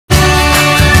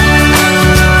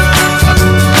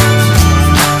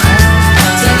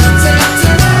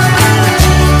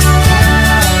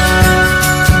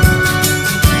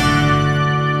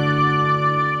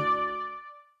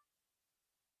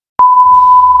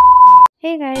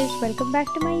Hey guys, welcome back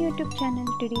to my YouTube channel.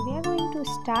 Today we are going to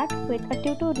start with a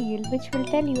tutorial which will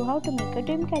tell you how to make a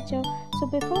Dreamcatcher. So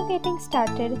before getting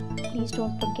started, please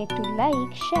don't forget to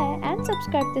like, share and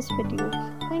subscribe this video.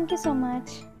 Thank you so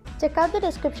much. Check out the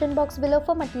description box below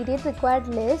for material required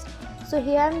list. So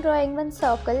here I am drawing one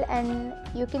circle and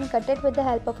you can cut it with the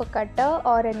help of a cutter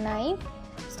or a knife.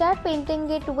 Start painting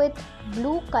it with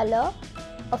blue color.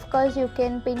 Of course you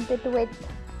can paint it with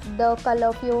the color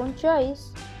of your own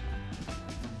choice.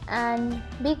 And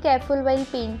be careful while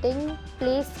painting.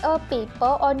 Place a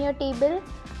paper on your table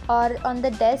or on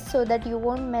the desk so that you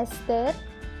won't mess there.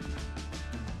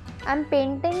 I'm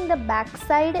painting the back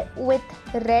side with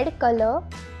red color.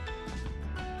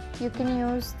 You can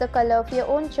use the color of your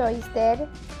own choice there.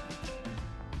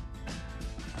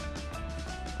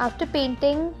 After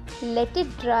painting, let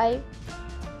it dry.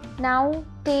 Now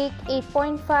take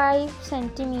 8.5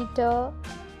 cm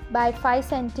by 5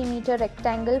 cm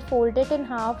rectangle, fold it in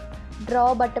half,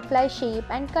 draw a butterfly shape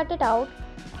and cut it out.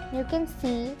 You can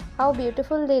see how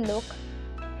beautiful they look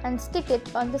and stick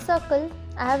it on the circle.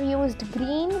 I have used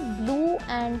green, blue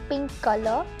and pink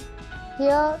color.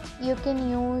 Here you can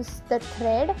use the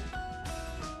thread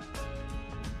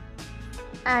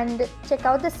and check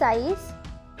out the size.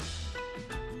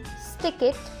 Stick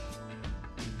it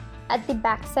at the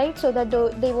back side so that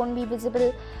they won't be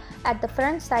visible at the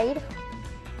front side.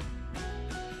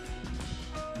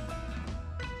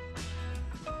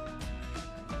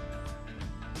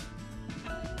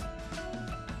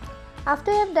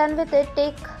 After you have done with it,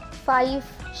 take 5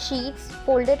 sheets,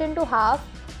 fold it into half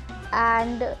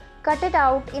and cut it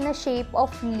out in a shape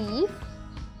of leaf.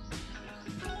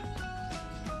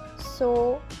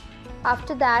 So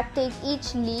after that, take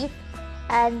each leaf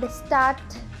and start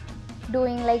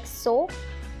doing like so.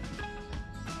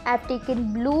 I have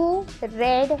taken blue,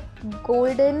 red,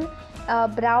 golden,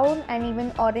 brown and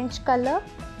even orange color.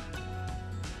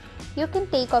 You can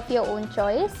take of your own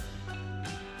choice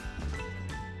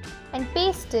and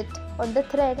paste it on the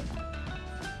thread.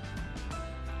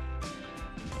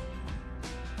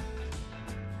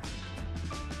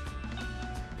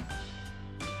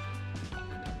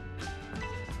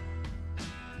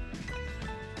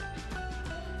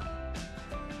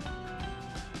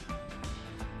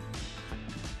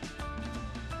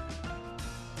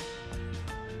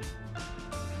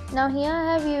 Now here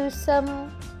I have used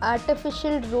some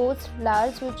artificial rose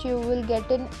flowers which you will get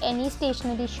in any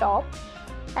stationery shop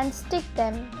and stick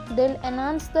them. They'll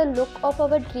enhance the look of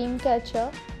our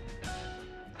Dreamcatcher.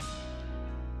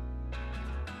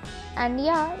 And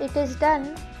yeah, it is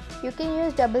done. You can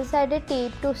use double-sided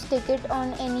tape to stick it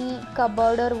on any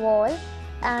cupboard or wall,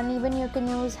 and even you can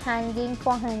use hanging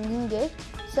for hanging it.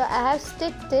 So I have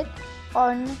sticked it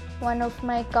on one of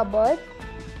my cupboard.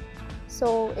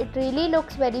 So it really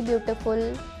looks very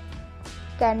beautiful.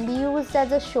 Can be used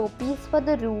as a showpiece for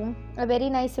the room, a very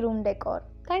nice room decor.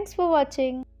 Thanks for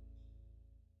watching.